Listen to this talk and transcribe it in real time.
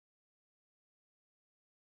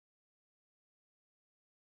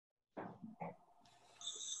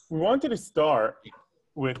We wanted to start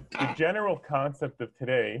with the general concept of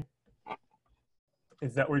today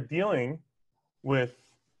is that we're dealing with,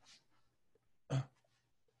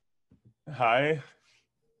 hi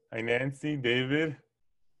Nancy, David,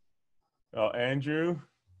 Andrew,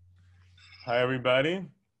 hi everybody.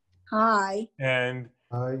 Hi. And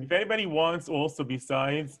Hi. if anybody wants also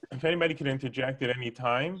besides, if anybody can interject at any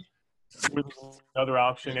time, with another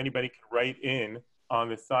option, anybody can write in on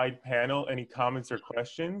the side panel any comments or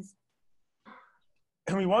questions.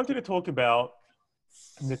 And we wanted to talk about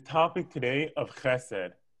the topic today of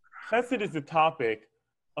chesed. Chesed is the topic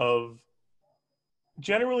of,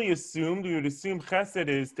 generally assumed, we would assume chesed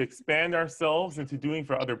is to expand ourselves into doing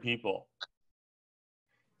for other people.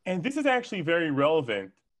 And this is actually very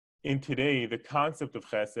relevant in today, the concept of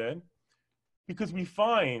chesed, because we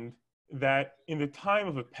find that in the time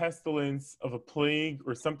of a pestilence, of a plague,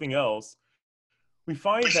 or something else, we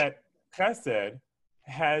find that chesed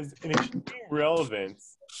has an extreme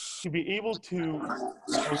relevance to be able to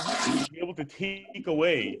take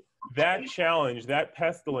away that challenge, that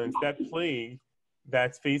pestilence, that plague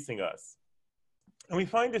that's facing us. And we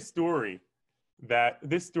find a story that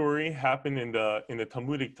this story happened in the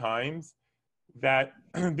Talmudic times, that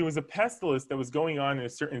there was a pestilence that was going on in a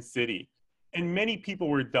certain city, and many people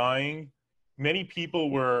were dying, many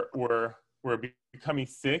people were becoming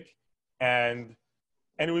sick, and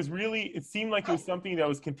it was really, it seemed like it was something that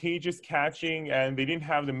was contagious, catching, and they didn't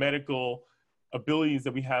have the medical abilities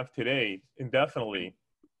that we have today, indefinitely.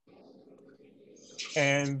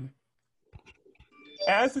 And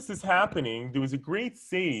as this is happening, there was a great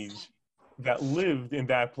sage that lived in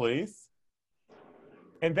that place.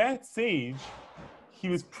 And that sage, he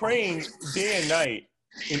was praying day and night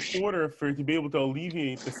in order for it to be able to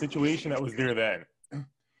alleviate the situation that was there then.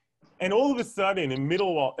 And all of a sudden, in the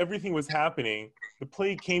middle while everything was happening, the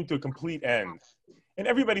plague came to a complete end. And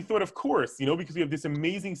everybody thought, of course, because we have this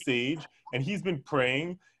amazing sage and he's been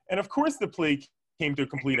praying, and of course the plague came to a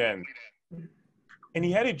complete end. And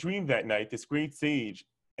he had a dream that night, this great sage,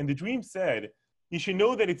 and the dream said, you should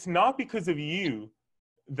know that it's not because of you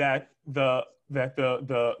that the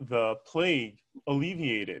plague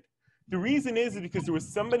alleviated. The reason is because there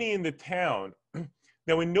was somebody in the town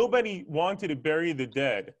that when nobody wanted to bury the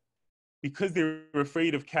dead because they were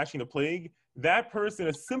afraid of catching the plague, that person,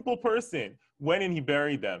 a simple person, went and he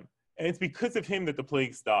buried them. And it's because of him that the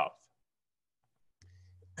plague stopped.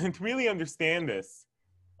 And to really understand this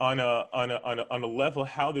on a level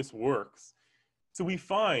how this works, so we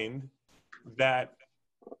find that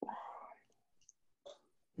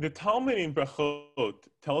the Talmud in Brachot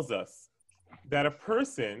tells us that a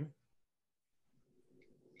person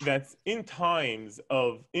that's in times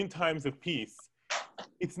of peace,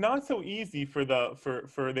 it's not so easy for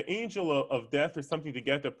the angel of death or something to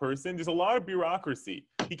get the person. There's a lot of bureaucracy.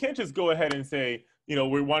 You can't just go ahead and say,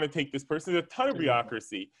 we want to take this person. There's a ton of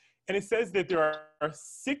bureaucracy. And it says that there are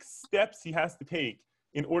 6 steps he has to take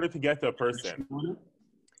in order to get to a person.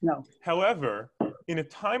 No. However, in a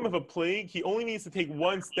time of a plague, he only needs to take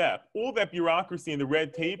 1 step. All that bureaucracy and the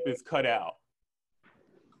red tape is cut out.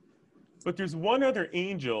 But there's one other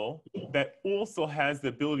angel that also has the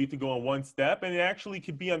ability to go on 1 step, and it actually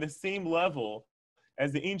could be on the same level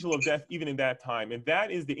as the angel of death even in that time, and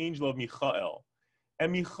that is the angel of Michael.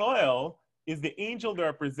 And Michael is the angel that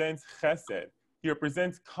represents chesed. He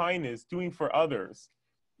represents kindness, doing for others.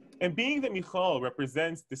 And being that Michael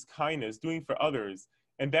represents this kindness, doing for others,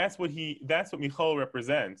 and that's what Michael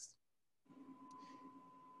represents,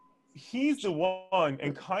 he's the one,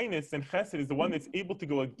 and kindness and chesed is the one that's able to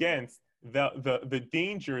go against the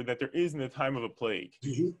danger that there is in the time of a plague.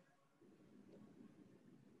 Mm-hmm.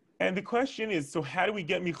 And the question is, so how do we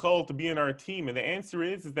get Michael to be in our team? And the answer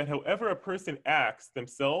is that however a person acts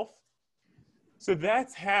themselves, so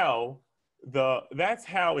that's how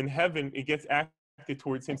in heaven it gets acted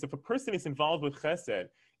towards him. So if a person is involved with chesed,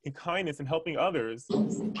 in kindness and helping others,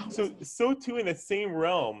 so too in the same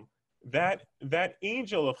realm, that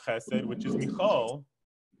angel of chesed, which is Michael,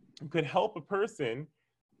 could help a person,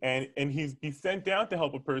 and he's be sent down to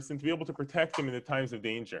help a person to be able to protect them in the times of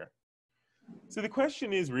danger. So the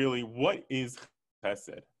question is really, what is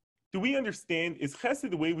chesed? Do we understand, is chesed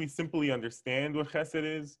the way we simply understand what chesed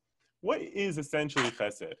is? What is essentially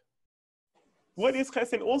chesed? What is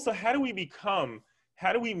chesed? And also, how do we make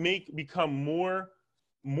that we become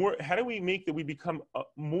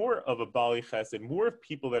more of a bali chesed, more of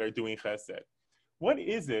people that are doing chesed? What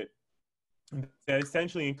is it that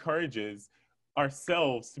essentially encourages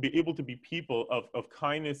ourselves to be able to be people of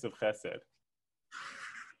kindness, of chesed?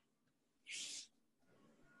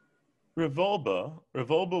 Revolba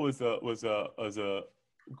was a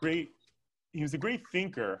great he was a great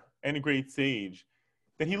thinker and a great sage,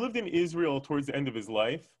 that he lived in Israel towards the end of his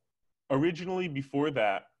life. Originally, before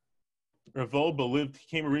that, Rav Wolbe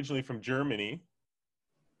came originally from Germany,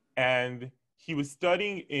 and he was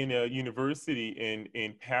studying in a university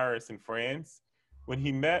in Paris, in France, when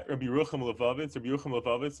he met Rabbi Yerucham Levovitz. Rabbi Yerucham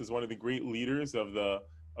Levovitz is one of the great leaders of the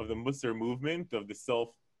Musar movement, of the self,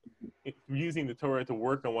 using the Torah to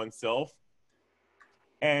work on oneself.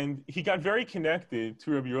 And he got very connected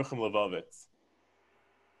to Rabbi Yerucham Levovitz.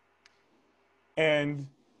 And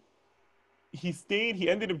he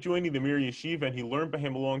ended up joining the Mir Yeshiva, and he learned by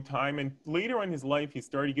him a long time. And later on in his life, he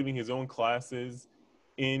started giving his own classes.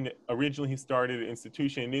 Originally, he started an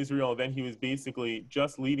institution in Israel. Then he was basically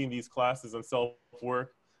just leading these classes on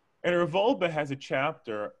self-work. And Rav Wolbe has a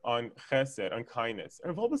chapter on chesed, on kindness.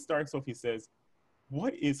 Rav Wolbe starts off, he says,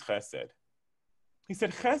 what is chesed? He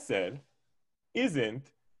said, chesed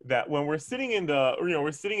isn't that when we're sitting in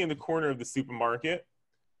the corner of the supermarket,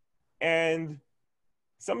 and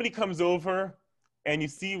somebody comes over, and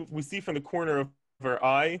we see from the corner of our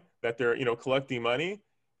eye that they're, collecting money.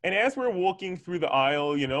 And as we're walking through the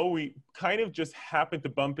aisle, we kind of just happen to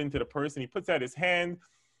bump into the person. He puts out his hand,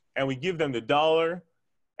 and we give them the dollar.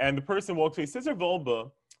 And the person walks away. Says Rav Wolbe,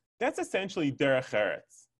 that's essentially derech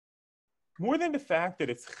eretz. More than the fact that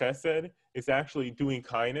it's chesed, it's actually doing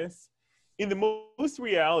kindness. In the most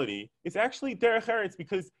reality, it's actually derech eretz,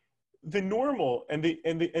 because the normal and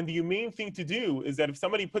the humane thing to do is that if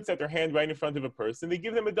somebody puts out their hand right in front of a person, they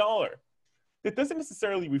give them a dollar. That doesn't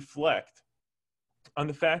necessarily reflect on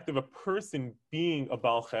the fact of a person being a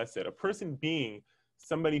Baal Chesed, a person being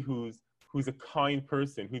somebody who's a kind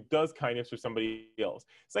person, who does kindness for somebody else.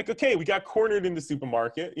 It's like, okay, we got cornered in the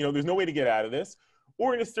supermarket, there's no way to get out of this.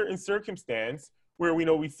 Or in a certain circumstance where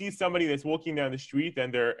we see somebody that's walking down the street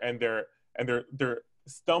and they're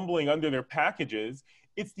stumbling under their packages,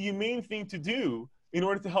 it's the humane thing to do in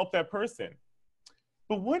order to help that person.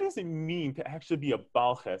 But what does it mean to actually be a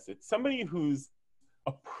Baal Chesed? Somebody who's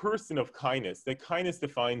a person of kindness, that kindness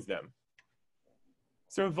defines them.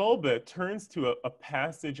 So Rav Wolbe turns to a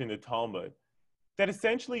passage in the Talmud that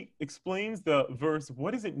essentially explains the verse,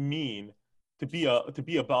 what does it mean to be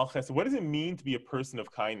a Baal Chesed? What does it mean to be a person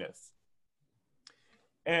of kindness?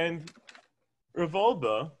 And Rav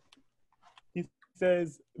Wolbe,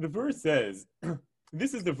 the verse says,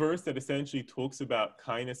 this is the verse that essentially talks about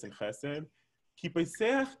kindness and chesed. Ki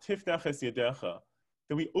peiseach tiftach es yadecha,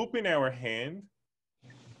 that we open our hand,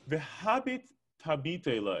 v'habit tabit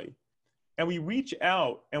elai, and we reach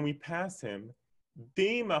out and we pass him,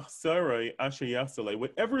 de machsarai asher yachsalei,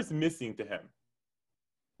 whatever is missing to him.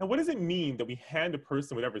 Now, what does it mean that we hand a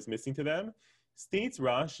person whatever is missing to them? States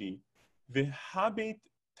Rashi, v'habit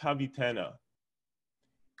tabitena.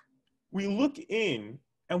 We look in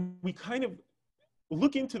and we kind of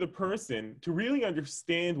look into the person to really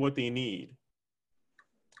understand what they need.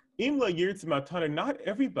 Imla yirtz matana, not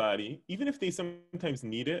everybody, even if they sometimes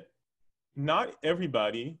need it, not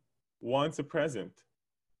everybody wants a present.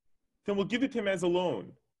 Then we'll give it to him as a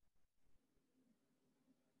loan.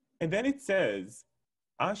 And then it says,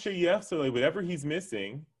 Asher yachsalei, whatever he's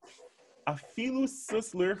missing, afilu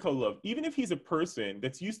sus lirchalav, even if he's a person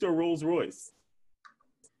that's used to a Rolls Royce,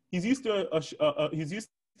 he's used to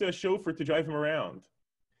a chauffeur to drive him around.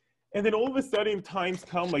 And then all of a sudden times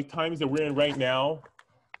come, like times that we're in right now,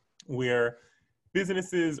 where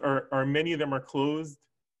businesses many of them are closed.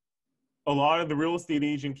 A lot of the real estate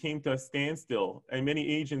agent came to a standstill, and many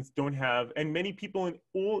agents don't have, and many people in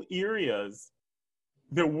all areas,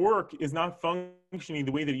 their work is not functioning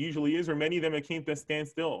the way that it usually is, or many of them came to a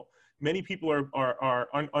standstill. Many people are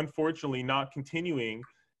unfortunately not continuing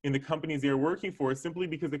in the companies they're working for, simply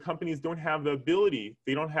because the companies don't have the ability,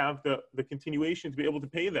 they don't have the continuation to be able to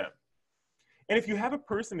pay them. And if you have a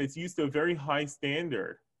person that's used to a very high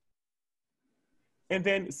standard, and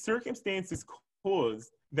then circumstances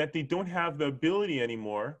cause that they don't have the ability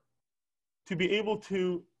anymore to be able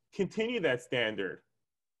to continue that standard.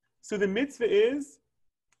 So the mitzvah is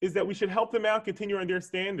that we should help them out, continue on their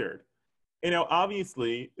standard. And now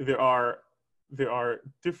obviously there are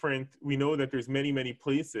different, we know that there's many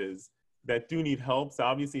places that do need help. So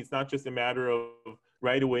obviously it's not just a matter of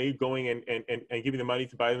right away going and giving the money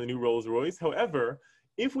to buy them a new Rolls Royce. However,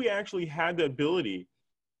 if we actually had the ability,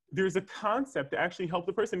 there's a concept to actually help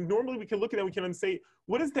the person. Normally we can look at that, we can say,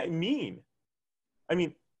 what does that mean? I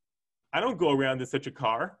mean, I don't go around in such a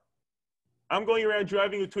car. I'm going around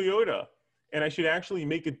driving a Toyota, and I should actually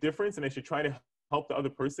make a difference, and I should try to help the other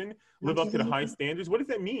person live up to the high standards. What does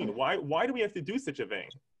that mean? Why do we have to do such a thing?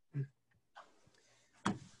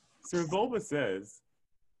 So Rav Wolbe says,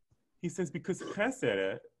 because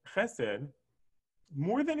chesed,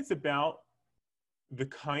 more than it's about the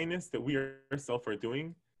kindness that we ourselves are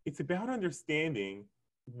doing, it's about understanding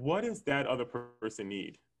what does that other person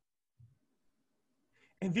need.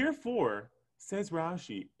 And therefore, says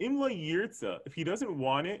Rashi, Imla Yirtza, if he doesn't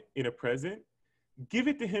want it in a present, give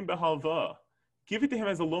it to him b'halva. Give it to him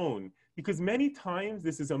as a loan. Because many times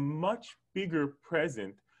this is a much bigger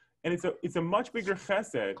present, and it's a much bigger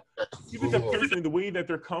chesed. Give it to the person in the way that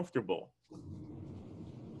they're comfortable.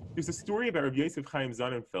 There's a story about Rabbi Yosef Chaim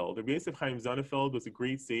Sonnenfeld. Rabbi Yosef Chaim Sonnenfeld was a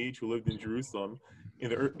great sage who lived in Jerusalem in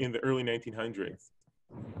the early 1900s.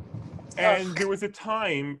 And there was a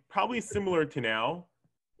time, probably similar to now,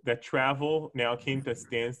 that travel now came to a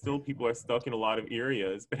standstill. People are stuck in a lot of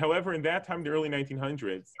areas. But however, in that time, the early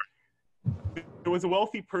 1900s, there was a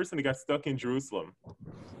wealthy person that got stuck in Jerusalem.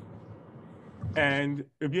 And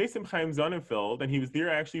Rabbi Yosef Chaim Sonnenfeld, and he was there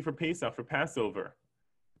actually for Pesach, for Passover.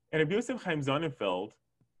 And Rabbi Yosef Chaim Sonnenfeld,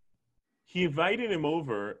 he invited him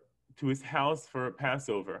over to his house for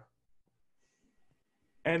Passover.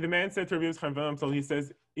 And the man said to Rabbi Yosef Chaim Sonnenfeld,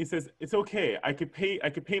 he says, it's okay. I could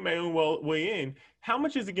pay my own way in. How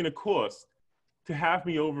much is it going to cost to have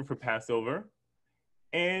me over for Passover?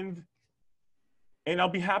 And I'll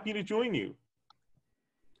be happy to join you.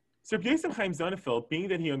 So Rabbi Yosef Chaim Sonnenfeld, being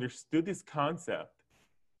that he understood this concept,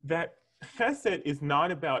 that chesed is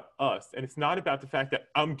not about us, and it's not about the fact that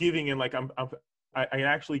I'm giving and like I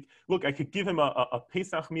actually, look, I could give him a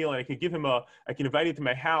Pesach meal, and I can invite him to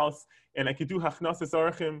my house, and I could do hachnasas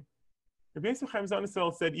archim. Rabbi Yosef Chaim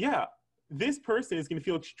Sonnenfeld said, yeah, this person is going to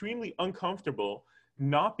feel extremely uncomfortable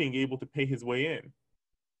not being able to pay his way in.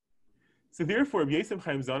 So therefore, Rabbi Yosef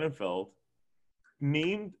Chaim Sonnenfeld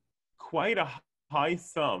named quite a high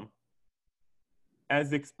sum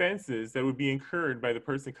as expenses that would be incurred by the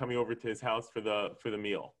person coming over to his house for the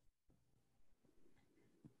meal.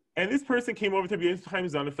 And this person came over to Rabbi Yosef Chaim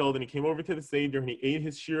Sonnenfeld, and he came over to the Seder, and he ate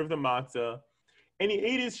his share of the matzah, and he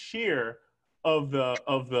ate his share of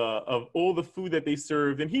all the food that they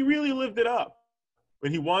served, and he really lived it up.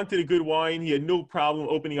 When he wanted a good wine, he had no problem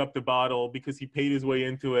opening up the bottle because he paid his way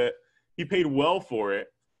into it. He paid well for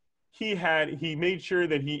it. He made sure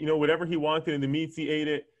that whatever he wanted in the meats, he ate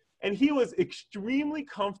it, and he was extremely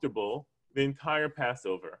comfortable the entire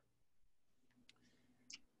Passover.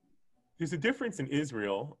 There's a difference in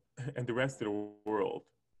Israel and the rest of the world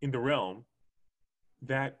in the realm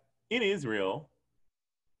that in Israel,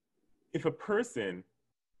 if a person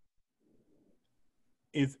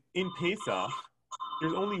is in Pesach,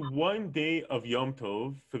 there's only one day of Yom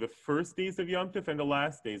Tov for the first days of Yom Tov and the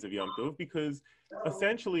last days of Yom Tov, because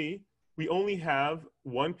essentially we only have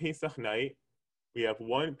one Pesach night, we have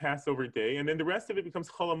one Passover day, and then the rest of it becomes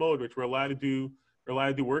Chol HaMoed, which we're allowed to do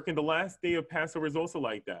work, and the last day of Passover is also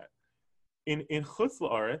like that. In Chutz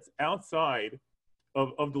La'aretz, outside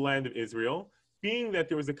of the land of Israel, being that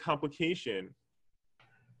there was a complication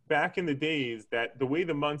back in the days that the way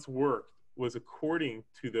the months worked was according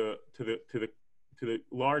to the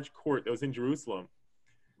large court that was in Jerusalem,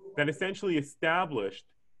 that essentially established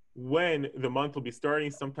when the month will be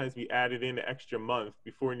starting. Sometimes we added in an extra month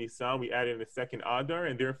before Nisan. We added in a second Adar,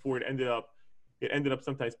 and therefore it ended up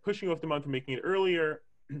sometimes pushing off the month and making it earlier.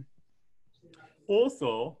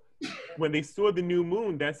 Also, when they saw the new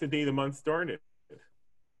moon, that's the day the month started.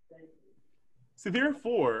 So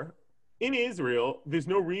therefore, in Israel, there's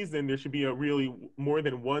no reason there should be a really more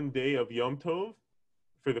than one day of Yom Tov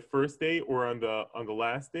for the first day or on the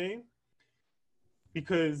last day,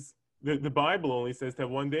 because the Bible only says to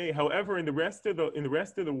have one day. However, in the rest of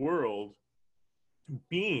the world,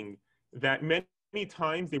 being that many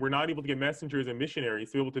times they were not able to get messengers and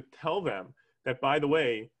missionaries to be able to tell them that, by the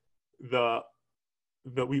way, the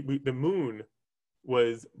moon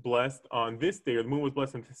was blessed on this day, or the moon was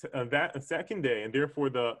blessed on that second day, and therefore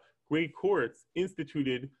the great courts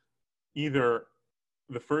instituted either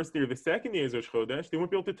the first day or the second day as Rosh Chodesh. They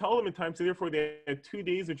wouldn't be able to tell them in time, so therefore they had 2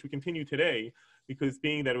 days, which we continue today, because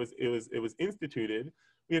being that it was instituted,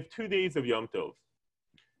 we have 2 days of Yom Tov.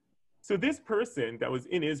 So this person that was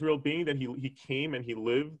in Israel, being that he came and he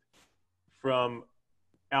lived from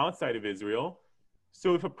outside of Israel,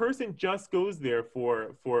 so if a person just goes there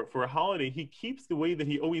for a holiday, he keeps the way that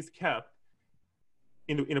he always kept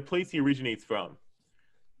in a place he originates from.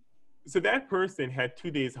 So that person had 2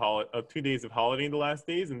 days of holiday in the last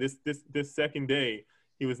days, and this second day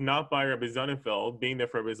he was not by Rabbi Sonnenfeld, being that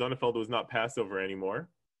for Rabbi Sonnenfeld it was not Passover anymore.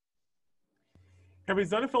 Rabbi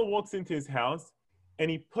Sonnenfeld walks into his house and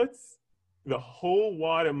he puts the whole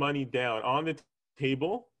wad of money down on the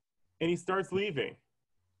table and he starts leaving.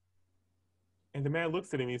 And the man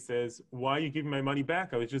looks at him, he says, "Why are you giving my money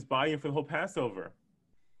back? I was just buying it for the whole Passover."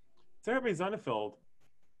 So Rabbi Sonnenfeld,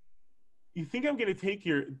 you think I'm going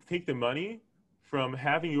to take the money from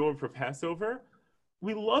having you over for Passover.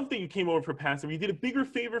 We love that you came over for Passover. You did a bigger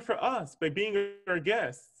favor for us by being our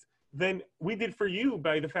guests than we did for you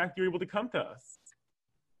by the fact you were able to come to us.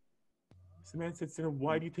 So the man said, so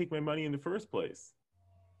why do you take my money in the first place?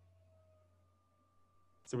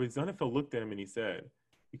 So Rabbi Zanifel looked at him and he said,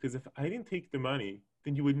 because if I didn't take the money,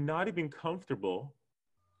 then you would not have been comfortable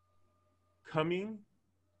coming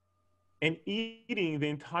and eating the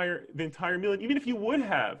entire meal. And even if you would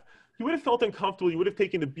have felt uncomfortable, you would have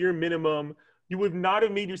taken the bare minimum, you would not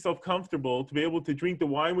have made yourself comfortable to be able to drink the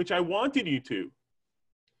wine, which I wanted you to.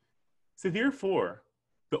 So therefore,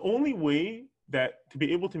 the only way that to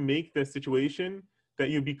be able to make the situation that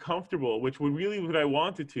you'd be comfortable, which was really what I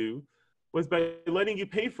wanted to, was by letting you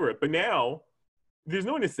pay for it. But now, there's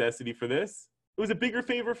no necessity for this. It was a bigger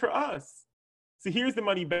favor for us. So here's the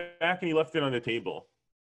money back, and he left it on the table.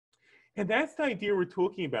 And that's the idea we're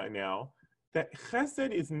talking about now, that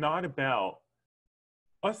chesed is not about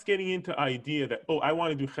us getting into idea that, oh, I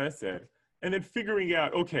want to do chesed, and then figuring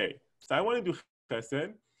out, okay, so I want to do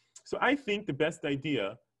chesed, so I think the best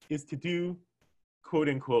idea is to do, quote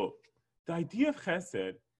unquote, the idea of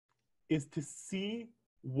chesed is to see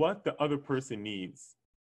what the other person needs.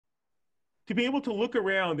 To be able to look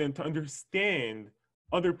around and to understand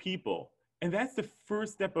other people. And that's the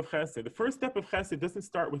first step of chesed. The first step of chesed doesn't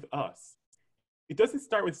start with us. It doesn't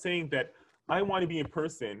start with saying that I want to be a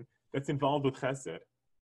person that's involved with chesed.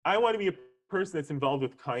 I want to be a person that's involved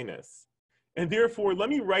with kindness. And therefore, let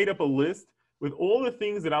me write up a list with all the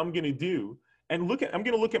things that I'm going to do. And I'm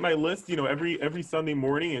going to look at my list, every Sunday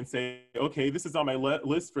morning and say, okay, this is on my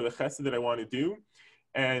list for the chesed that I want to do.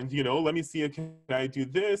 And, let me see, can I do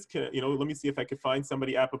this? Let me see if I could find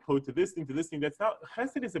somebody apropos to this thing. That's not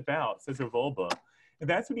chesed is about, says Rav Wolbe. And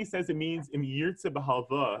that's what he says it means in Yirtze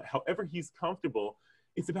B'Halva, however he's comfortable.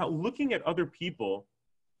 It's about looking at other people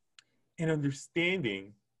and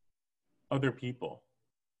understanding other people.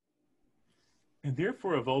 And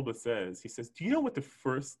therefore, Rav Wolbe says, he says, do you know what the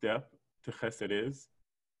first step to chesed is?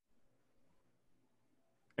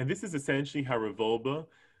 And this is essentially how Rav Wolbe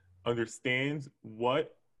understands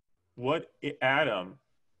what Adam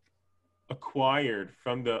acquired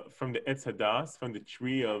from the Etz Hadas, from the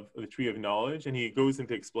tree of knowledge, and he goes in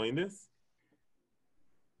to explain this.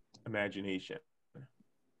 Imagination.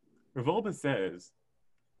 Rav Wolbe says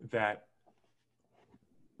that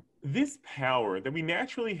this power that we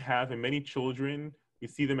naturally have in many children, we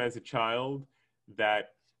see them as a child,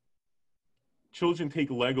 that children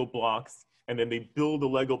take Lego blocks and then they build the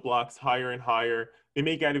Lego blocks higher and higher. They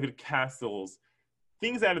make out of it castles,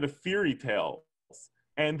 things out of the fairy tales.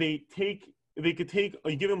 And you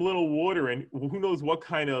give them a little water and who knows what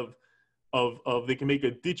kind of they can make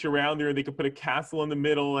a ditch around there. They can put a castle in the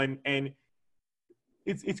middle and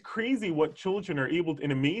it's crazy what children are able to,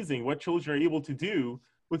 and amazing what children are able to do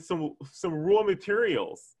with some raw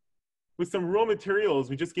materials. With some raw materials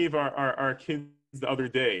we just gave our kids the other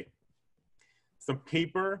day. Some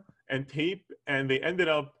paper and tape, and they ended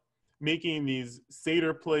up making these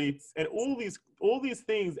Seder plates and all these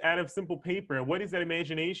things out of simple paper. And what is that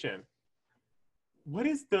imagination? What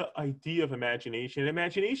is the idea of imagination?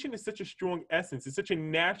 Imagination is such a strong essence. It's such a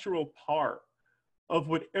natural part of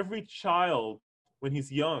what every child, when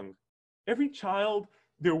he's young, every child,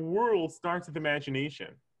 their world starts with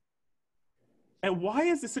imagination. And why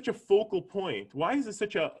is this such a focal point? Why is this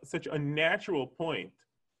such a natural point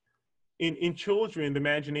in children, the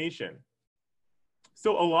imagination?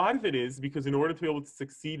 So a lot of it is because in order to be able to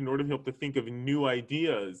succeed, in order to be able to think of new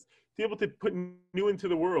ideas, to be able to put new into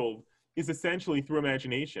the world is essentially through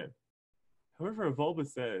imagination. However, Rav Wolbe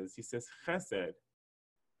says, he says, chesed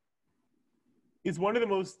is one of the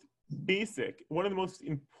most basic, one of the most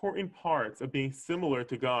important parts of being similar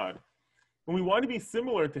to God. When we want to be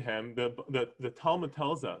similar to him, the Talmud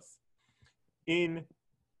tells us in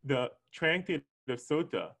the Tractate of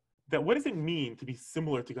Sota, that what does it mean to be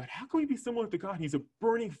similar to God? How can we be similar to God? He's a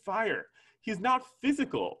burning fire. He's not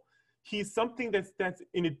physical. He's something that's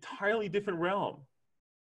an entirely different realm.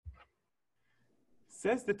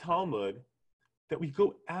 Says the Talmud that we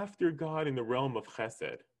go after God in the realm of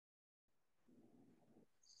chesed.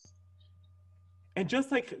 And just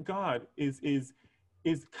like God is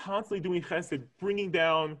constantly doing chesed, bringing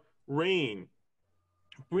down rain,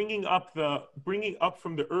 bringing up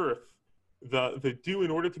from the earth the dew in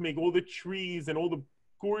order to make all the trees and all the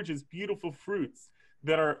gorgeous, beautiful fruits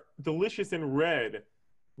that are delicious and red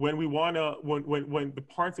when the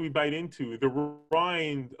parts that we bite into, the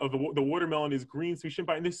rind of the watermelon is green, so we shouldn't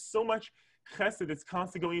bite. And there's so much chesed that's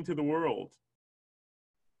constantly going into the world.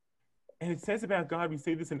 And it says about God, we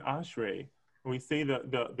say this in Ashrei, when we say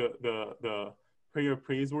the prayer of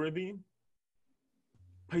praiseworthy,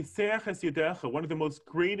 Paiseach es yadecha, one of the most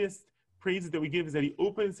greatest praises that we give is that he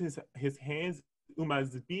opens his hands,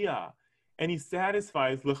 umazbia, and he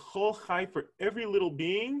satisfies lechol chai, for every little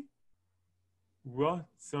being,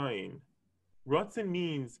 ratzain. Ratzain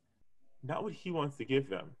means not what he wants to give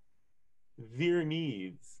them, their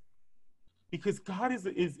needs. Because God is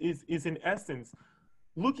in essence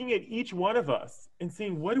looking at each one of us and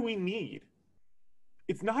saying, what do we need?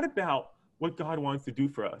 It's not about what God wants to do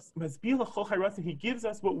for us. He gives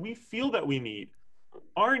us what we feel that we need.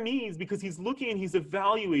 Our needs, because he's looking and he's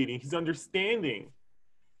evaluating, he's understanding.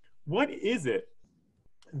 What is it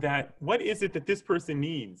that this person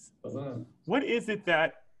needs? What is it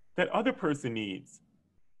that other person needs?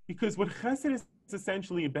 Because what chesed is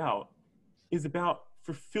essentially about is about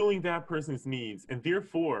fulfilling that person's needs. And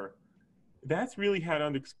therefore, that's really how to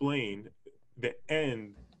explain the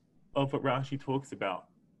end of what Rashi talks about.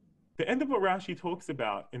 The end of what Rashi talks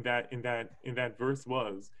about in that verse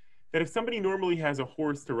was that if somebody normally has a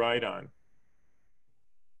horse to ride on,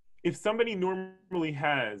 if somebody normally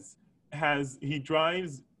he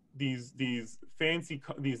drives these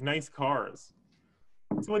nice cars.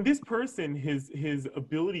 So when this person, his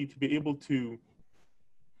ability to be able to,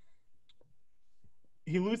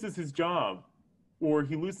 he loses his job or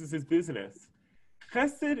he loses his business,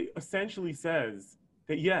 Chesed essentially says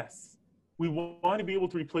that yes, we want to be able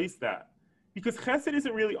to replace that. Because Chesed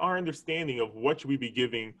isn't really our understanding of what should we be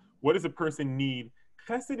giving, what does a person need.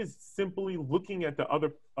 Chesed is simply looking at the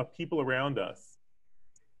other people around us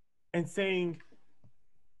and saying,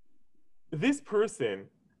 this person,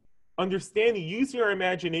 understanding, using our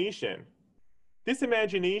imagination, this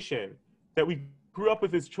imagination that we grew up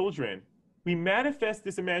with as children, we manifest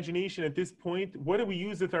this imagination at this point. What do we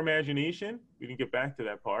use with our imagination? We didn't get back to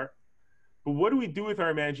that part. But what do we do with our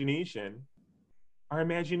imagination? Our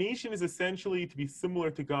imagination is essentially to be similar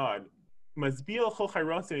to God.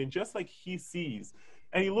 And just like he sees,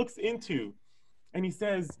 and he looks into, and he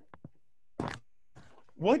says,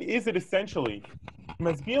 what is it essentially?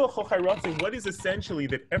 What is essentially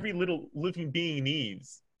that every little living being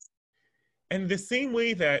needs? And the same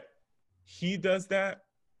way that he does that,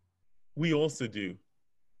 we also do.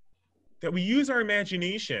 That we use our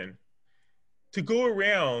imagination to go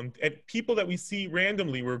around at people that we see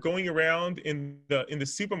randomly. We're going around in the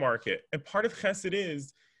supermarket, and part of chesed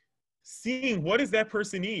is seeing what does that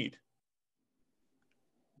person need.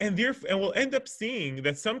 And we'll end up seeing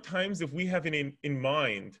that sometimes if we have in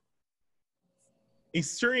mind a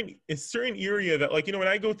certain area that, like, when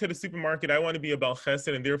I go to the supermarket, I want to be about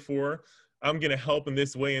chesed, and therefore I'm going to help in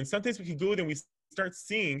this way. And sometimes we can go there and we start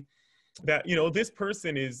seeing that, this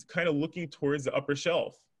person is kind of looking towards the upper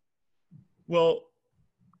shelf. Well,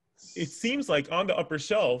 it seems like on the upper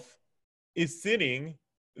shelf is sitting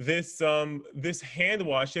this hand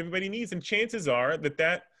wash everybody needs, and chances are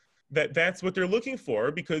that's what they're looking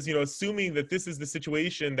for, because assuming that this is the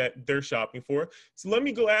situation that they're shopping for. So let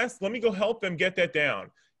me go help them get that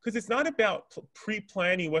down, because it's not about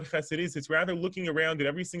pre-planning what chesed is. It's rather looking around at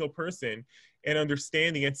every single person and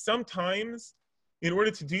understanding. And sometimes, in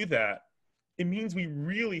order to do that, it means we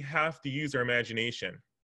really have to use our imagination.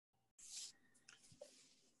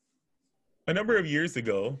 A number of years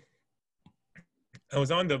ago, I was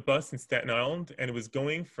on the bus in Staten Island, and it was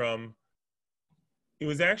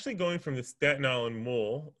actually going from the Staten Island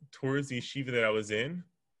Mall towards the yeshiva that I was in.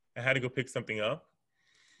 I had to go pick something up.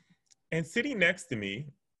 And sitting next to me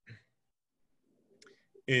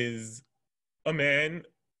is a man.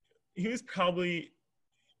 He was probably,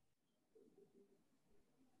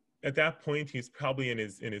 at that point, he was probably in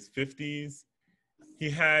his 50s. He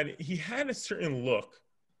had a certain look.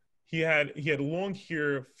 He had long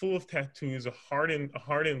hair, full of tattoos, a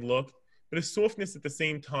hardened look, but a softness at the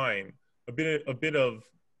same time, a bit of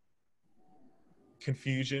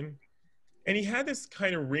confusion. And he had this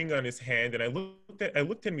kind of ring on his hand, and I looked at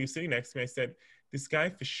him. He was sitting next to me. I said, "This guy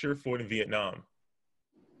for sure fought in Vietnam."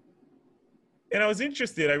 And I was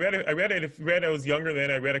interested. I was younger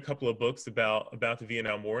then. I read a couple of books about the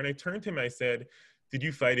Vietnam War, and I turned to him and I said, "Did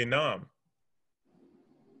you fight in Nam?"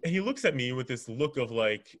 And he looks at me with this look of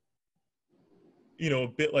like, a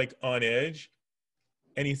bit like on edge.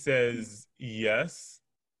 And he says, "Yes."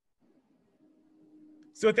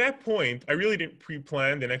 So at that point, I really didn't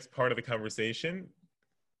pre-plan the next part of the conversation.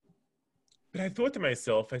 But I thought to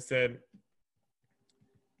myself, I said,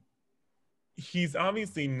 he's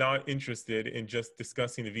obviously not interested in just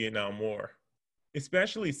discussing the Vietnam War,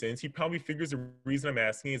 especially since he probably figures the reason I'm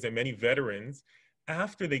asking is that many veterans,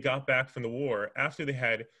 after they got back from the war, after they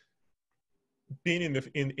had been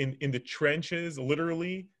in the trenches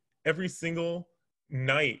literally every single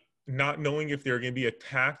night not knowing if they're going to be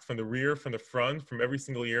attacked from the rear, from the front, from every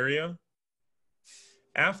single area.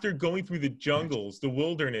 After going through the jungles, the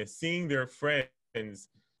wilderness, seeing their friends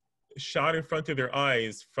shot in front of their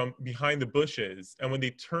eyes from behind the bushes, and when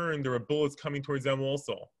they turned, there were bullets coming towards them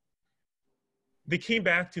also. They came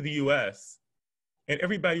back to the US, and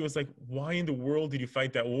everybody was like, why in the world did you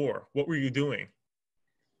fight that war? What were you doing?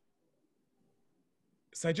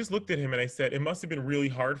 So I just looked at him and I said, it must have been really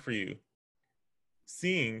hard for you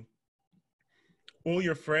seeing all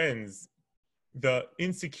your friends, the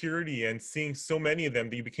insecurity and seeing so many of them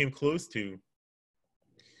that you became close to,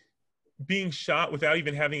 being shot without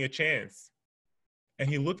even having a chance. And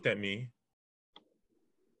he looked at me,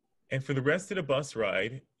 and for the rest of the bus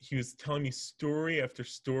ride, he was telling me story after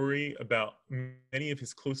story about many of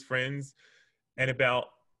his close friends and about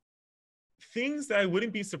things that I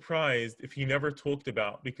wouldn't be surprised if he never talked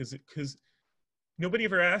about, because nobody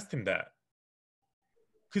ever asked him that.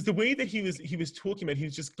 Because the way that he was talking about, he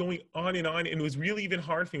was just going on, and it was really even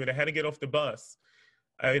hard for me when I had to get off the bus.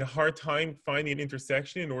 I had a hard time finding an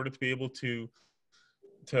intersection in order to be able to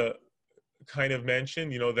kind of mention,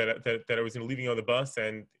 that I was leaving on the bus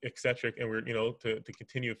and et cetera, and we're, to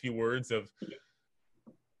continue a few words of.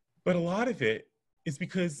 But a lot of it is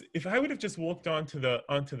because if I would have just walked onto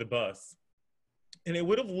the bus, and I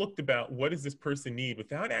would have looked about what does this person need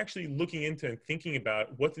without actually looking into and thinking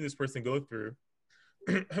about what did this person go through,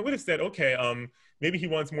 I would have said, okay, maybe he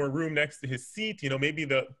wants more room next to his seat. Maybe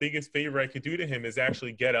the biggest favor I could do to him is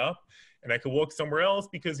actually get up and I could walk somewhere else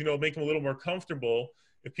because, make him a little more comfortable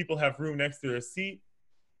if people have room next to their seat.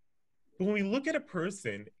 But when we look at a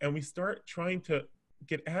person and we start trying to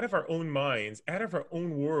get out of our own minds, out of our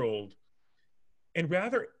own world, and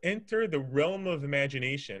rather enter the realm of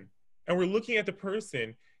imagination, and we're looking at the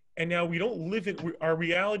person, and now we don't live in, our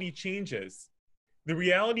reality changes. The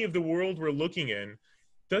reality of the world we're looking in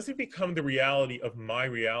doesn't become the reality of my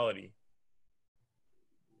reality.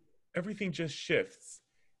 Everything just shifts.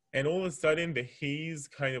 And all of a sudden, the haze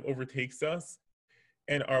kind of overtakes us,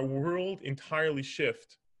 and our world entirely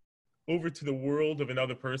shifts over to the world of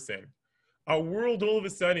another person. Our world all of a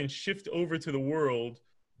sudden shifts over to the world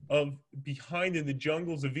of behind in the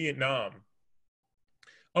jungles of Vietnam.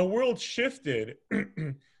 Our world shifted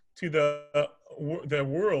to the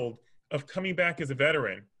world of coming back as a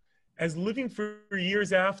veteran, as living for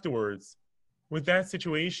years afterwards with that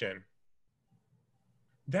situation.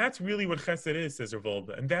 That's really what chesed is, says Rav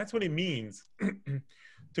Wolbe. And that's what it means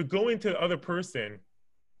to go into the other person,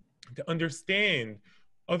 to understand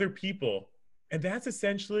other people. And that's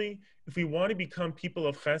essentially, if we want to become people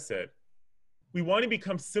of chesed, we want to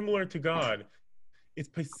become similar to God. It's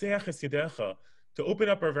Pesach Hasidecha, to open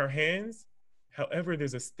up our hands. However,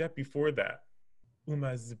 there's a step before that.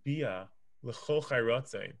 Umazbiya l'chol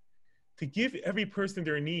chayratzain, to give every person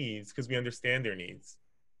their needs because we understand their needs.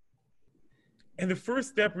 And the first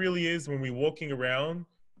step really is when we're walking around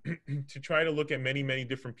to try to look at many, many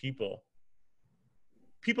different people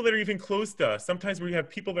that are even close to us. Sometimes we have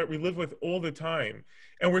people that we live with all the time,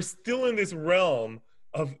 and we're still in this realm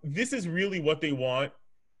of this is really what they want.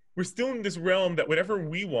 We're still in this realm that whatever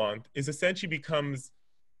we want is essentially becomes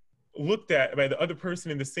looked at by the other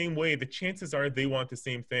person in the same way. The chances are they want the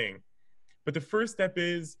same thing. But the first step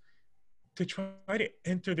is to try to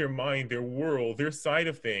enter their mind, their world, their side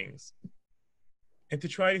of things, and to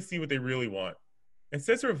try to see what they really want. And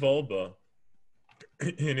says Rav Wolbe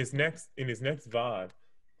in his next Vod,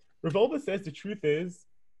 Rav Wolbe says the truth is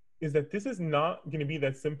that this is not going to be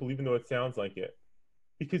that simple, even though it sounds like it.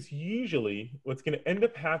 Because usually what's going to end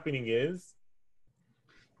up happening is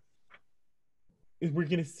we're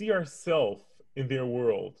going to see ourselves in their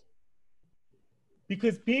world.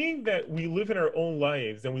 Because being that we live in our own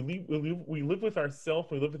lives and we live with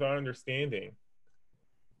ourselves, we live with our understanding,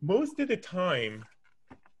 most of the time,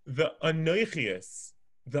 the anoichius,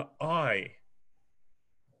 the I,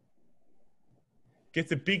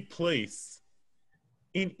 gets a big place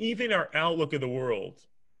in even our outlook of the world.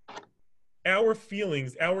 Our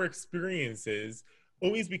feelings, our experiences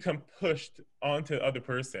always become pushed onto the other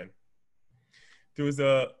person. There was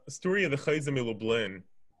a story of the Chozeh Lublin,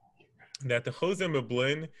 that the Chozeh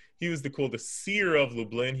Lublin, he was called the seer of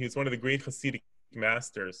Lublin. He was one of the great Hasidic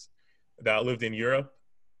masters that lived in Europe.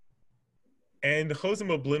 And the Chozeh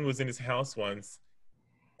Lublin was in his house once,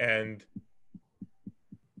 and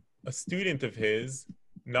a student of his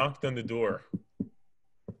knocked on the door.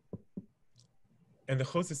 And the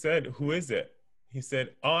Chozeh said, "Who is it?" He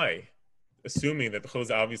said, "I," assuming that the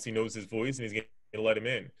Chozeh obviously knows his voice and he's going to let him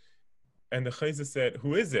in. And the Chozeh said,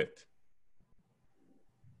 "Who is it?"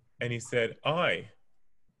 And he said, "I."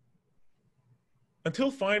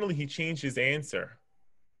 Until finally he changed his answer.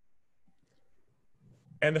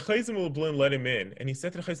 And the Chayzim Lublin let him in. And he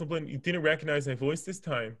said to the Chayzim Lublin, you didn't recognize my voice this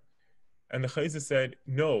time? And the Chayzim said,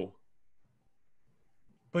 no.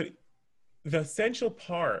 But the essential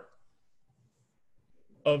part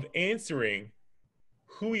of answering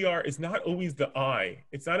who we are is not always the I.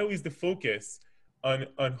 It's not always the focus on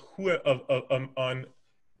on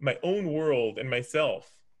my own world and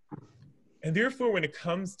myself. And therefore, when it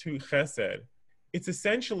comes to chesed, it's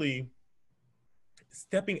essentially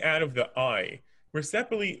stepping out of the I. We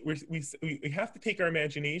have to take our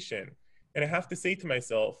imagination, and I have to say to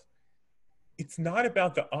myself, it's not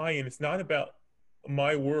about the I, and it's not about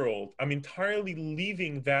my world. I'm entirely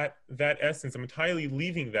leaving that essence. I'm entirely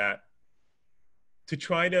leaving that to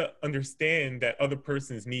try to understand that other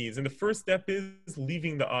person's needs. And the first step is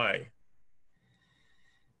leaving the I.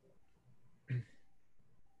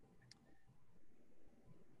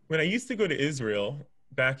 When I used to go to Israel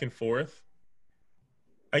back and forth,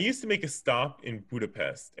 I used to make a stop in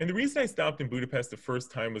Budapest. And the reason I stopped in Budapest the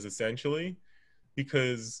first time was essentially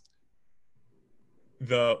because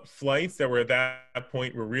the flights that were at that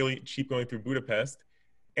point were really cheap going through Budapest.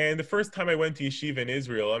 And the first time I went to yeshiva in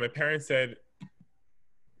Israel, my parents said,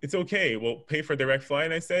 it's okay, we'll pay for a direct flight.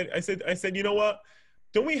 And I said, you know what?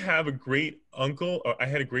 Don't we have a great uncle? I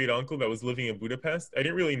had a great uncle that was living in Budapest. I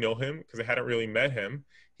didn't really know him because I hadn't really met him.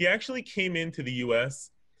 He actually came into the US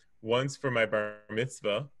once for my bar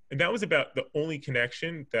mitzvah. And that was about the only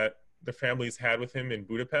connection that the families had with him in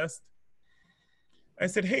Budapest. I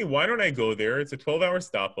said, hey, why don't I go there? It's a 12-hour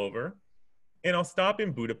stopover. And I'll stop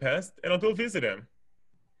in Budapest and I'll go visit him.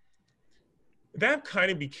 That kind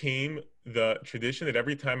of became the tradition that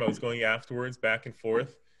every time I was going afterwards back and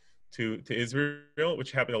forth to Israel,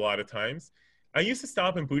 which happened a lot of times, I used to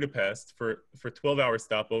stop in Budapest for 12-hour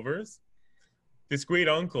stopovers. This great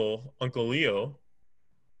uncle, Uncle Leo,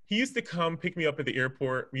 he used to come pick me up at the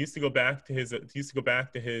airport. We used to go back to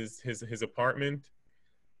his apartment,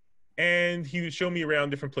 and he would show me around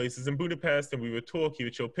different places in Budapest, and we would talk. He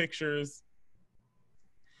would show pictures.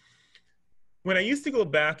 When I used to go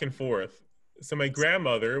back and forth, so my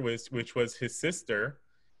grandmother, which was his sister,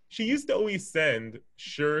 she used to always send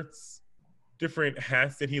shirts, different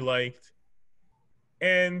hats that he liked.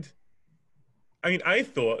 And I mean, I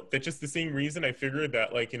thought that just the same reason I figured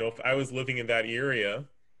that, like, if I was living in that area,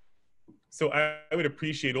 so I would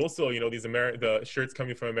appreciate also, the shirts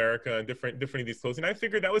coming from America and different of these clothes. And I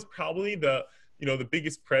figured that was probably the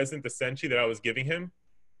biggest present essentially that I was giving him,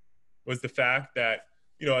 was the fact that,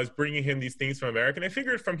 I was bringing him these things from America. And I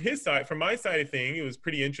figured from my side of thing, it was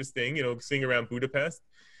pretty interesting, seeing around Budapest.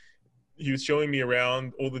 He was showing me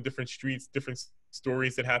around all the different streets, different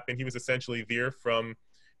stories that happened. He was essentially there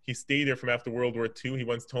he stayed there from after World War II. He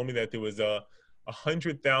once told me that there was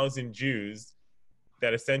 100,000 Jews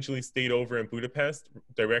that essentially stayed over in Budapest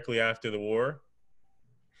directly after the war.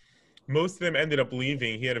 Most of them ended up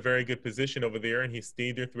leaving. He had a very good position over there, and he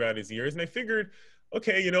stayed there throughout his years. And I figured,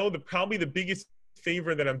 okay, probably the biggest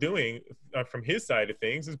favor that I'm doing from his side of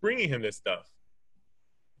things is bringing him this stuff.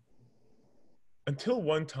 Until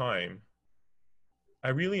one time, I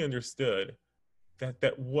really understood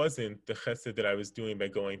that wasn't the chesed that I was doing by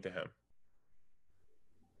going to him.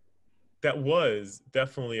 That was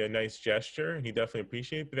definitely a nice gesture, and he definitely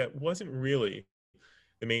appreciated it, but that wasn't really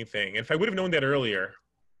the main thing. And if I would have known that earlier,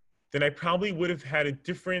 then I probably would have had a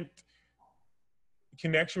different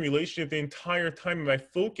connection, relationship the entire time, and my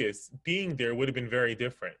focus being there would have been very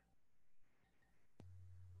different.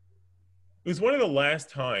 It was one of the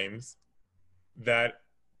last times that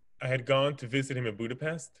I had gone to visit him in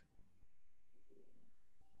Budapest.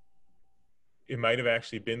 It might have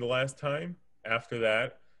actually been the last time. After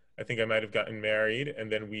that, I think I might have gotten married, and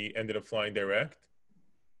then we ended up flying direct.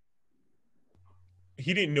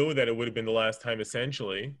 He didn't know that it would have been the last time,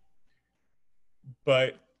 essentially.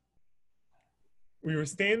 But we were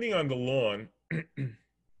standing on the lawn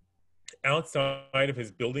outside of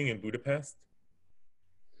his building in Budapest.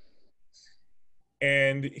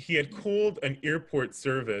 And he had called an airport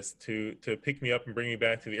service to pick me up and bring me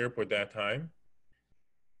back to the airport that time.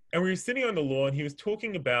 And we were sitting on the lawn. He was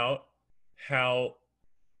talking about how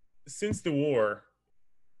since the war,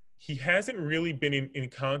 he hasn't really been in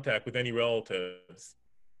contact with any relatives.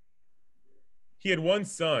 He had one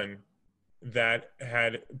son that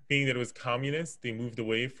had, being that it was communist, they moved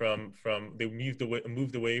away from the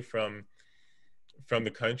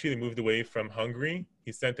country. They moved away from Hungary.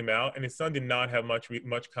 He sent him out, and his son did not have much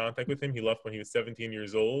contact with him. He left when he was 17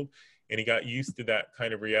 years old, and he got used to that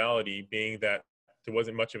kind of reality, being that there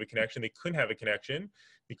wasn't much of a connection. They couldn't have a connection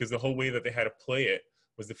because the whole way that they had to play it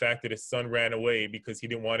was the fact that his son ran away because he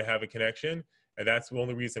didn't want to have a connection, and that's the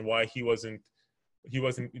only reason why he wasn't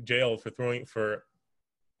jailed for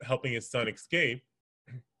helping his son escape.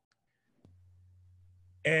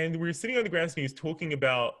 And we were sitting on the grass and he was talking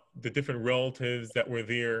about the different relatives that were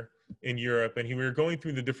there in Europe. And we were going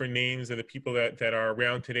through the different names of the people that are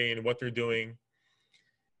around today and what they're doing.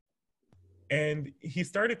 And he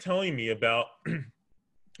started telling me about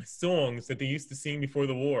songs that they used to sing before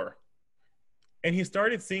the war. And he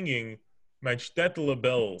started singing Mein Städtele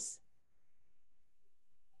Bells.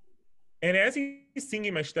 And as he's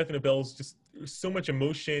singing My Städtele Bells, just so much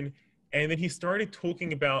emotion. And then he started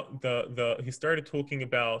talking about the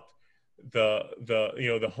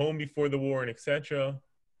home before the war and etc.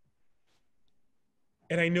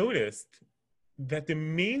 And I noticed that the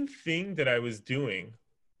main thing that I was doing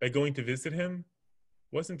by going to visit him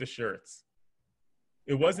wasn't the shirts.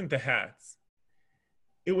 It wasn't the hats.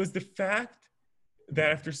 It was the fact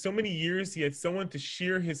that after so many years, he had someone to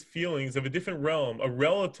share his feelings of a different realm, a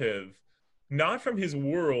relative, not from his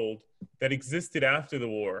world that existed after the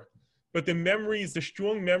war, but the memories, the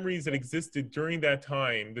strong memories that existed during that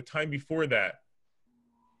time, the time before that,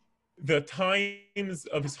 the times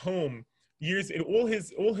of his home, years, and all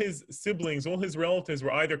his siblings, all his relatives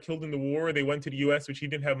were either killed in the war or they went to the US, which he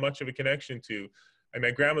didn't have much of a connection to. And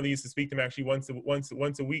my grandmother used to speak to him actually once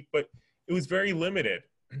a week, but it was very limited.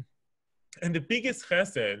 And the biggest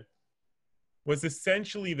chesed was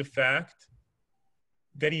essentially the fact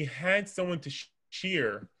that he had someone to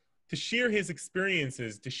share his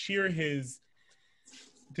experiences, to share his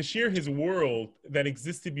world that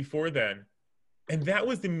existed before then. And that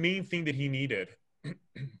was the main thing that he needed.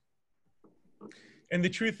 And the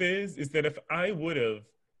truth is that if I would have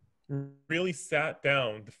really sat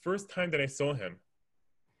down the first time that I saw him,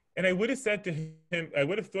 and I would have said to him, I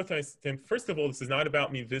would have thought to him, first of all, this is not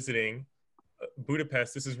about me visiting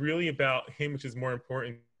Budapest. This is really about him, which is more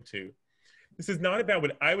important to. This is not about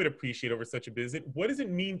what I would appreciate over such a visit. What does it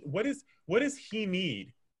mean? What does he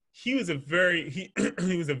need? He was a very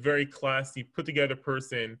he was a very classy, put together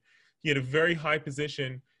person. He had a very high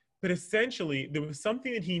position, but essentially there was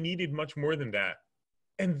something that he needed much more than that.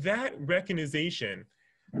 And that recognition,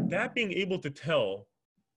 that being able to tell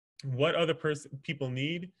what other people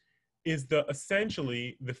need, is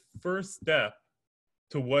essentially the first step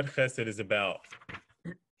to what chesed is about.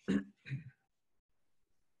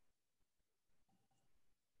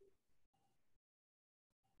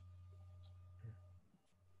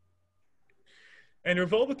 And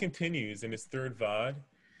Rav Wolbe continues in his third Vod,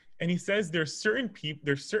 and he says there's certain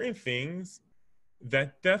things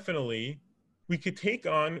that definitely we could take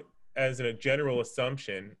on as a general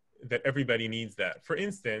assumption that everybody needs that. For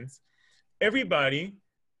instance, everybody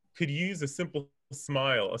could use a simple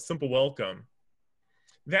smile, a simple welcome.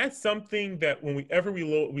 That's something that whenever we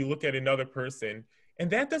look at another person,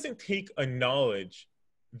 and that doesn't take a knowledge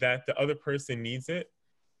that the other person needs it,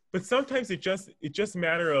 but sometimes it just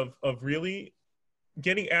matter of really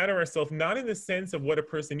getting out of ourselves, not in the sense of what a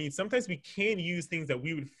person needs. Sometimes we can use things that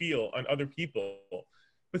we would feel on other people,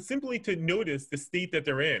 but simply to notice the state that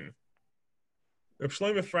they're in. Rabbi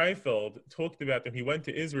Shlomo Freifeld talked about that he went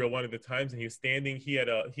to Israel one of the times, and he was standing. He had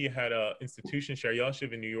a institution, Shar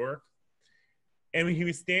Yashiv in New York, and when he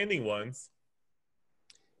was standing once,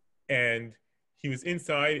 and he was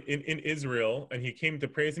inside in Israel, and he came to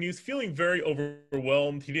praise, and he was feeling very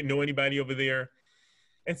overwhelmed. He didn't know anybody over there,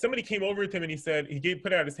 and somebody came over to him, and he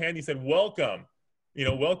put out his hand. He said, "Welcome,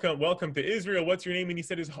 welcome to Israel. What's your name?" And he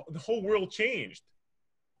said, the whole world changed.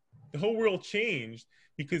 The whole world changed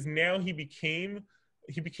because now he became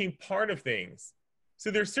part of things.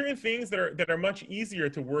 So there are certain things that are much easier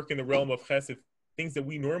to work in the realm of chesed, things that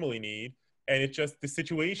we normally need, and it's just the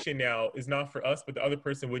situation now is not for us, but the other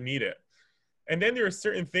person would need it. And then there are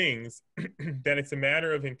certain things that it's a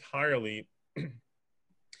matter of entirely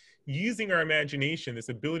using our imagination, this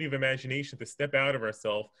ability of imagination to step out of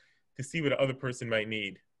ourselves to see what the other person might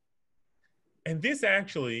need. And this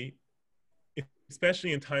actually,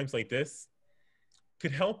 especially in times like this,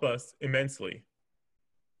 could help us immensely.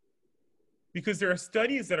 Because there are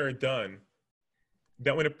studies that are done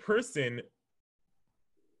that when a person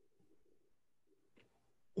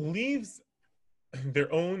leaves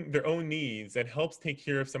their own needs and helps take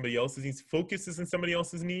care of somebody else's needs, focuses on somebody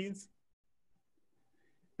else's needs,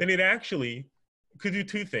 then it actually could do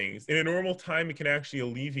two things. In a normal time, it can actually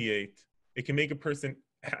alleviate, it can make a person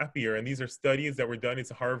happier. And these are studies that were done. It's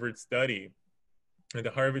a Harvard study. And the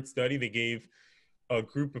Harvard study, they gave a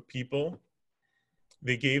group of people,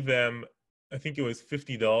 they gave them, I think it was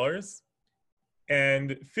 $50,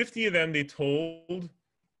 and 50 of them they told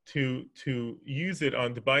to use it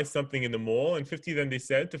to buy something in the mall, and 50 of them they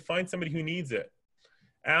said to find somebody who needs it.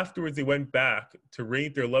 Afterwards, they went back to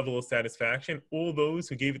rate their level of satisfaction. All those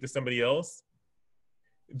who gave it to somebody else,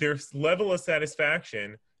 their level of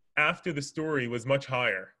satisfaction after the story was much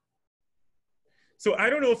higher. So I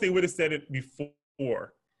don't know if they would have said it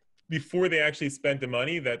before they actually spent the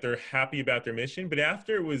money, that they're happy about their mission. But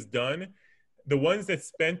after it was done, the ones that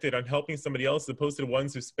spent it on helping somebody else, as opposed to the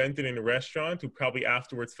ones who spent it in a restaurant, who probably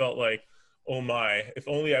afterwards felt like, oh my, if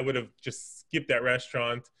only I would have just skipped that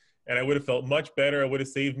restaurant and I would have felt much better. It would have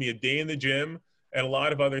saved me a day in the gym and a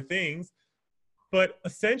lot of other things. But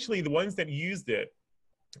essentially, the ones that used it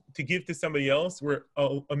to give to somebody else were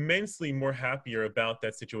immensely more happier about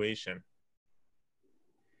that situation.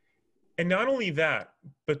 And not only that,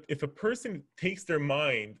 but if a person takes their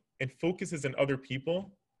mind and focuses on other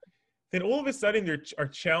people, then all of a sudden there are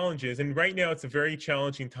challenges. And right now it's a very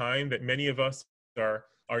challenging time that many of us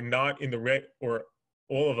are not in the or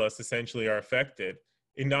all of us essentially are affected,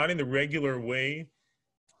 and not in the regular way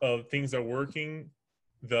of things are working.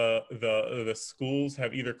 The schools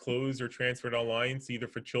have either closed or transferred online, so either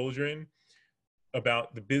for children,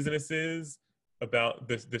 about the businesses, about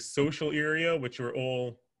the social area, which are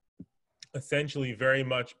all essentially very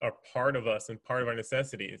much a part of us and part of our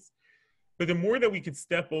necessities. But the more that we could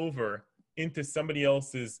step over into somebody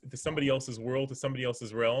else's world, to somebody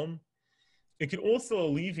else's realm, it could also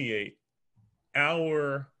alleviate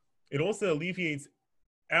it also alleviates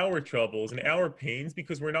our troubles and our pains,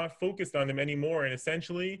 because we're not focused on them anymore. And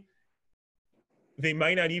essentially, they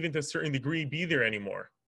might not even to a certain degree be there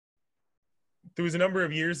anymore. There was a number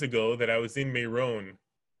of years ago that I was in Meron.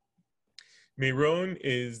 Meron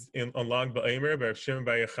is on Lag BaOmer by Rabbi Shimon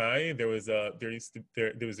Bar Yochai. There was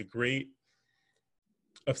a great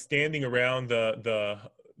of standing around the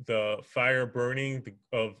fire burning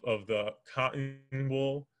of the cotton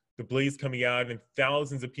wool, the blaze coming out, and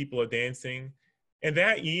thousands of people are dancing. And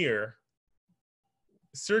that year,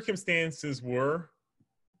 circumstances were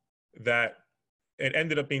that it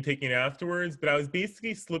ended up being taken afterwards, but I was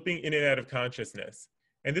basically slipping in and out of consciousness.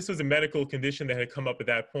 And this was a medical condition that had come up at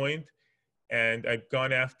that point. And I'd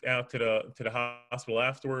gone out to the hospital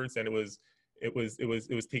afterwards, and it was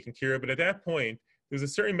taken care of. But at that point, there was a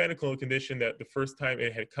certain medical condition that the first time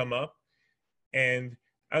it had come up, and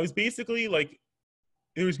I was basically like,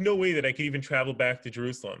 there was no way that I could even travel back to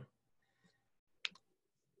Jerusalem.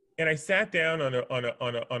 And I sat down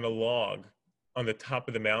on a log on the top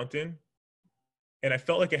of the mountain, and I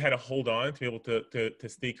felt like I had to hold on to be able to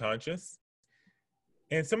stay conscious.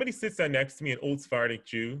 And somebody sits down next to me, an old Sephardic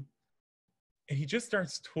Jew, and he just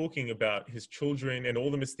starts talking about his children and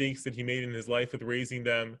all the mistakes that he made in his life with raising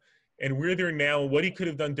them, and where they're now, what he could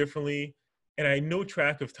have done differently. And I had no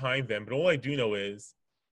track of time then, but all I do know is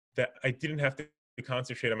that I didn't have to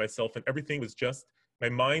concentrate on myself, and everything was just, my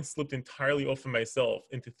mind slipped entirely off of myself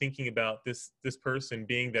into thinking about this person,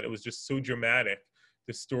 being that it was just so dramatic,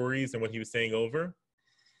 the stories and what he was saying over.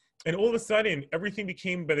 And all of a sudden, everything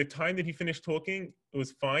became, by the time that he finished talking, it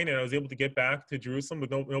was fine, and I was able to get back to Jerusalem with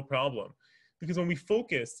no problem. Because when we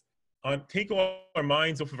focus on, take all our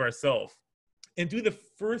minds off of ourselves and do the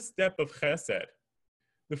first step of chesed,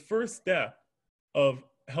 the first step of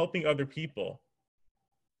helping other people,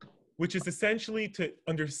 which is essentially to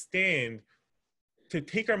understand, to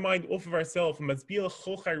take our mind off of ourselves,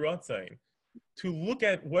 to look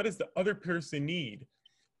at what does the other person need.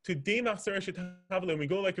 Today, when we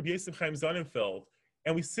go like Rabbi Yosef Chaim Sonnenfeld,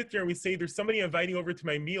 and we sit there and we say, there's somebody inviting over to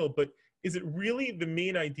my meal, but is it really the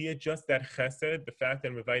main idea just that chesed, the fact that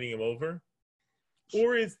I'm inviting him over?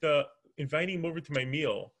 Or is the inviting him over to my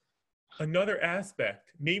meal another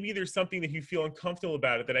aspect? Maybe there's something that you feel uncomfortable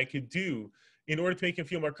about it that I could do in order to make him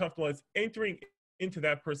feel more comfortable as entering into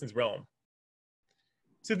that person's realm.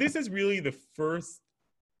 So this is really the first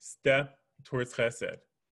step towards chesed.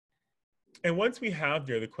 And once we have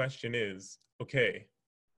there, the question is, okay,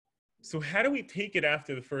 so how do we take it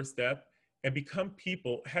after the first step and become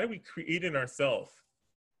people? How do we create in ourselves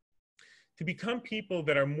to become people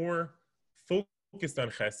that are more focused on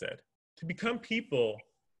chesed, to become people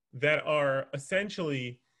that are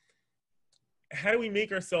essentially, how do we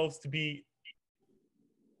make ourselves to be,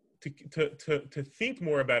 to think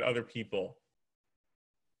more about other people?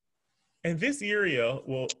 And this area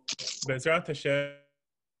will, Bezrat Hashem,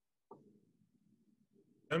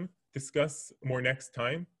 discuss more next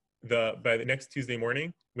time, by the next Tuesday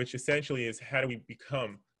morning, which essentially is how do we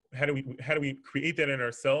create that in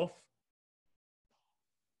ourselves?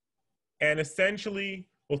 And essentially,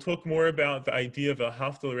 we'll talk more about the idea of a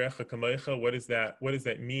Ahavta l'recha kamocha. What does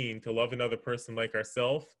that mean to love another person like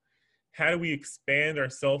ourselves? How do we expand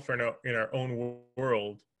ourselves in our own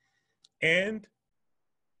world? And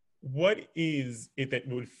what is it that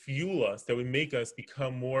would fuel us, that would make us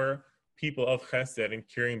become more people of chesed and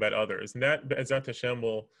caring about others? And that, Be'ezrat Hashem,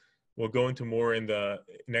 will We'll go into more in the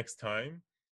next time.